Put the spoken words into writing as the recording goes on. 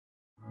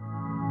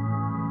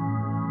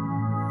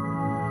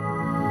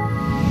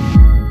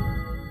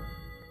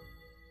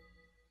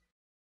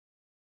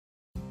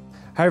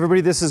Hi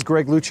everybody, this is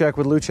Greg Luchak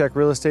with Luchak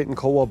Real Estate and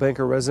Coldwell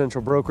Banker Residential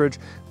Brokerage,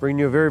 bringing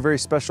you a very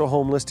special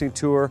home listing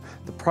tour.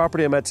 The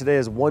property I'm at today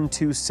is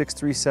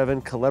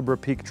 12637 Culebra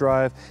Peak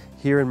Drive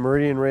here in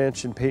Meridian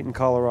Ranch in Peyton,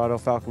 Colorado,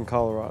 Falcon,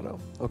 Colorado.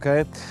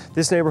 Okay,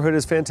 this neighborhood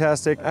is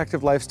fantastic,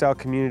 active lifestyle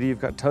community. You've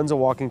got tons of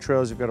walking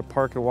trails. You've got a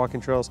park and walking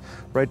trails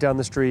right down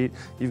the street.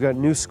 You've got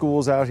new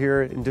schools out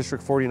here in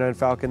District 49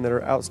 Falcon that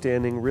are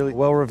outstanding, really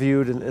well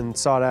reviewed and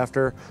sought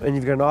after. And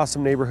you've got an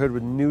awesome neighborhood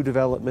with new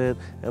development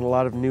and a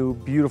lot of new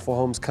beautiful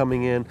homes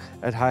coming in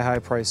at high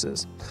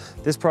prices.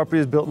 This property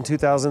was built in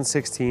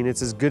 2016.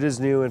 It's as good as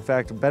new, in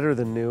fact, better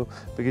than new,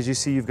 because you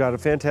see you've got a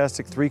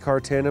fantastic 3-car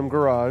tandem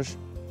garage.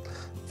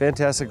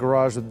 Fantastic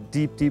garage with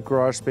deep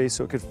garage space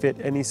so it could fit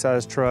any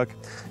size truck.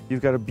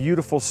 You've got a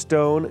beautiful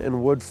stone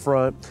and wood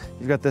front.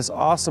 You've got this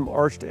awesome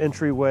arched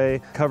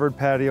entryway, covered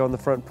patio on the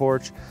front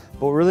porch.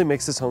 But what really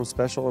makes this home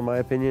special, in my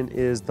opinion,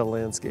 is the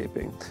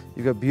landscaping.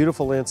 You've got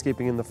beautiful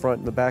landscaping in the front,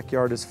 and the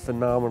backyard is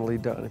phenomenally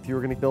done. If you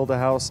were going to build a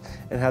house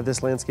and have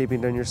this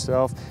landscaping done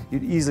yourself,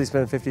 you'd easily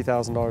spend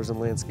 $50,000 in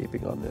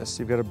landscaping on this.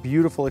 You've got a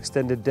beautiful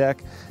extended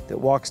deck that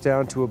walks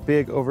down to a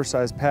big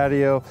oversized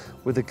patio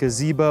with a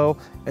gazebo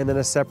and then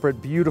a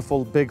separate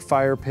beautiful big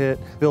fire pit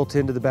built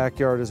into the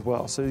backyard as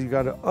well. So you've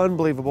got an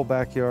unbelievable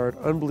backyard,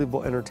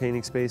 unbelievable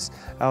entertaining space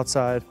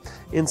outside.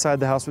 Inside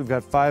the house, we've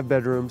got 5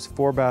 bedrooms,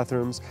 4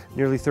 bathrooms,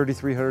 nearly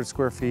 3,300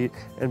 square feet,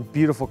 and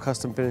beautiful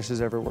custom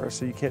finishes everywhere.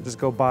 So you can't just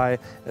go buy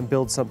and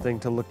build something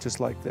to look just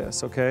like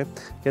this, okay?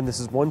 Again, this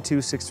is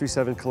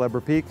 12637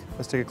 Culebra Peak.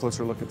 Let's take a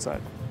closer look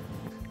inside.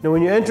 Now,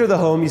 when you enter the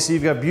home, you see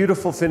you've got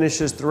beautiful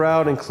finishes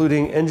throughout,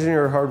 including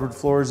engineered hardwood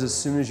floors as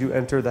soon as you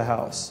enter the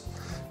house.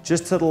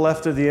 Just to the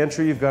left of the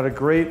entry, you've got a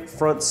great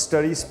front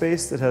study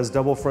space that has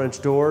double French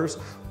doors.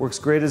 Works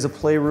great as a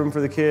playroom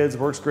for the kids,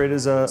 works great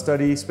as a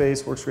study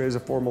space, works great as a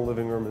formal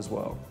living room as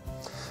well.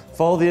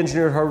 Follow the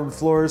engineered hardwood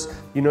floors.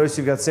 You notice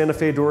you've got Santa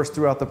Fe doors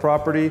throughout the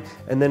property,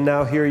 and then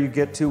now here you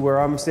get to where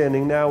I'm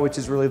standing now, which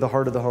is really the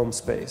heart of the home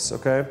space,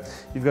 okay?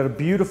 You've got a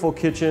beautiful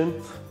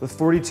kitchen with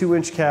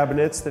 42-inch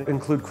cabinets that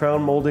include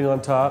crown molding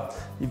on top.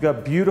 You've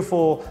got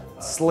beautiful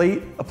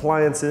slate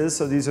appliances,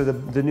 so these are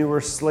the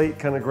newer slate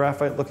kind of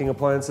graphite looking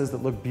appliances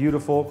that look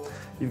beautiful.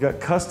 You've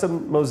got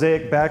custom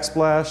mosaic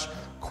backsplash,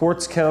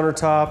 quartz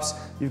countertops,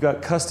 you've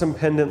got custom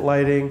pendant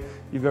lighting,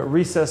 you've got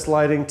recessed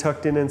lighting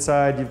tucked in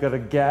inside, you've got a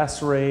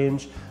gas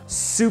range,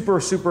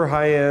 super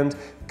high-end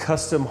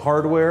custom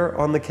hardware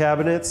on the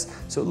cabinets,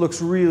 so it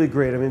looks really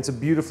great. I mean, it's a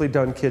beautifully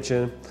done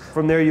kitchen.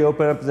 From there you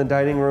open up in the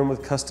dining room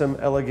with custom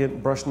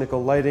elegant brushed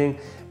nickel lighting,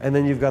 and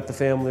then you've got the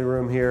family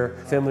room here,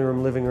 family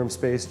room, living room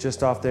space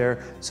just off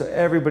there. So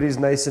everybody's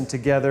nice and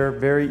together,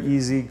 very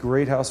easy,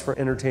 great house for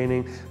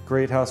entertaining,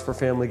 great house for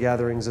family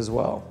gatherings as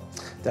well.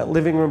 That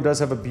living room does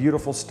have a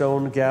beautiful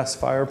stone gas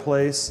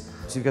fireplace.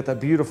 So you've got that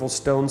beautiful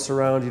stone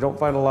surround. You don't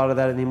find a lot of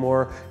that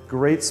anymore.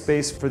 Great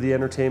space for the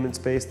entertainment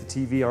space, the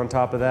TV on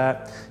top of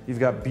that. You've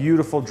got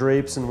beautiful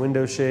drapes and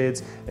window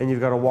shades, and you've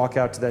got a walk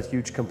out to that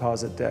huge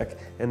composite deck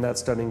and that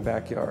stunning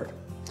backyard.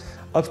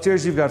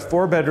 Upstairs, you've got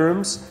 4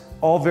 bedrooms,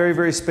 all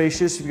very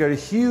spacious. You've got a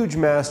huge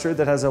master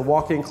that has a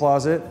walk-in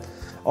closet.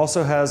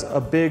 Also has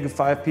a big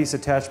 5-piece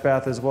attached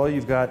bath as well.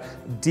 You've got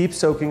deep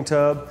soaking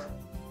tub,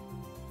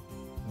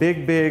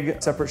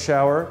 big separate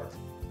shower.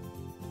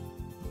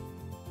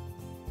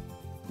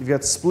 You've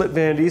got split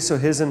vanities, so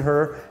his and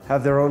her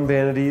have their own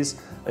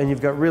vanities, and you've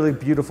got really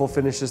beautiful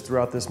finishes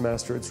throughout this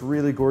master. It's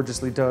really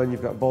gorgeously done.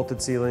 You've got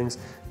vaulted ceilings.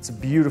 It's a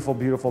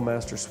beautiful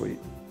master suite.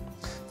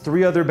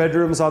 3 other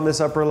bedrooms on this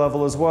upper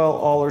level as well.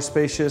 All are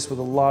spacious with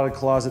a lot of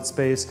closet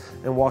space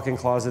and walk-in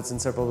closets in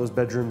several of those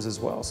bedrooms as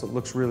well, so it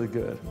looks really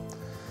good.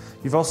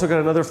 You've also got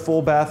another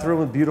full bathroom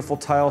with beautiful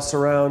tile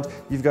surround.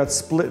 You've got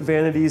split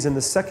vanities in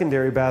the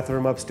secondary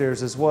bathroom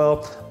upstairs as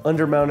well,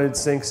 undermounted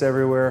sinks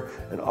everywhere,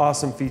 and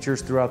awesome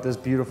features throughout this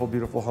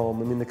beautiful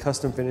home. I mean, the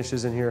custom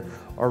finishes in here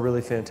are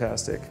really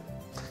fantastic.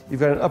 You've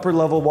got an upper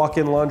level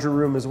walk-in laundry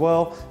room as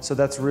well, so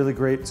that's really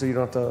great, so you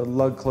don't have to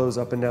lug clothes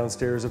up and down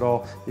stairs at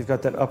all. You've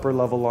got that upper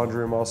level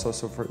laundry room also,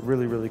 so for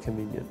really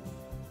convenient.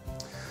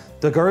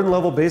 The garden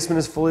level basement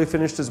is fully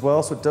finished as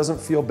well, so it doesn't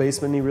feel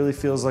basement-y, it really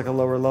feels like a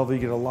lower level. You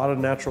get a lot of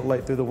natural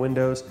light through the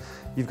windows.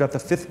 You've got the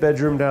 5th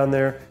bedroom down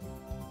there.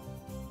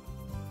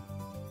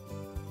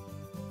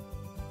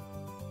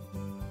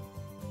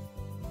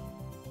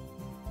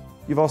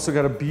 You've also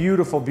got a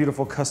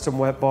beautiful custom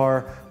wet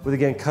bar with,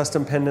 again,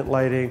 custom pendant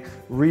lighting,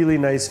 really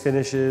nice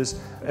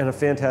finishes, and a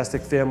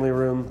fantastic family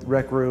room,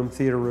 rec room,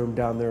 theater room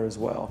down there as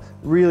well.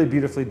 Really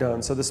beautifully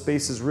done. So the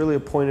space is really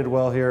appointed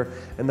well here,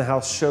 and the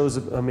house shows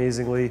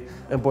amazingly.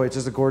 And boy, it's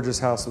just a gorgeous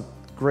house with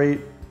great,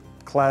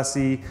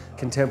 classy,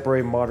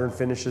 contemporary, modern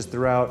finishes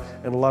throughout,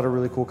 and a lot of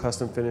really cool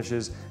custom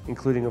finishes,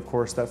 including, of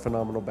course, that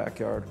phenomenal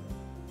backyard.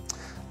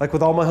 Like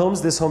with all my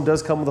homes, this home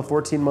does come with a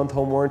 14-month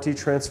home warranty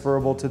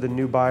transferable to the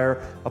new buyer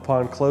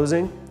upon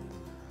closing.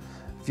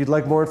 If you'd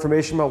like more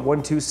information about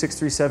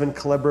 12637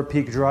 Culebra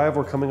Peak Drive,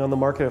 we're coming on the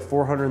market at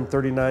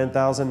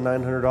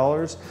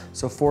 $439,900,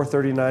 so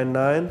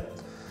 $439,900.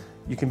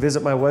 You can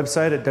visit my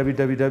website at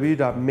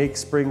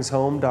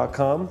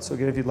www.makespringshome.com. So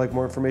again, if you'd like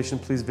more information,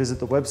 please visit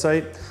the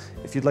website.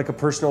 If you'd like a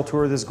personal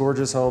tour of this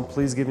gorgeous home,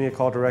 please give me a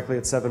call directly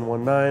at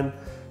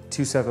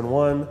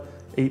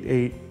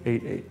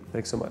 719-271-8888.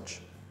 Thanks so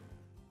much.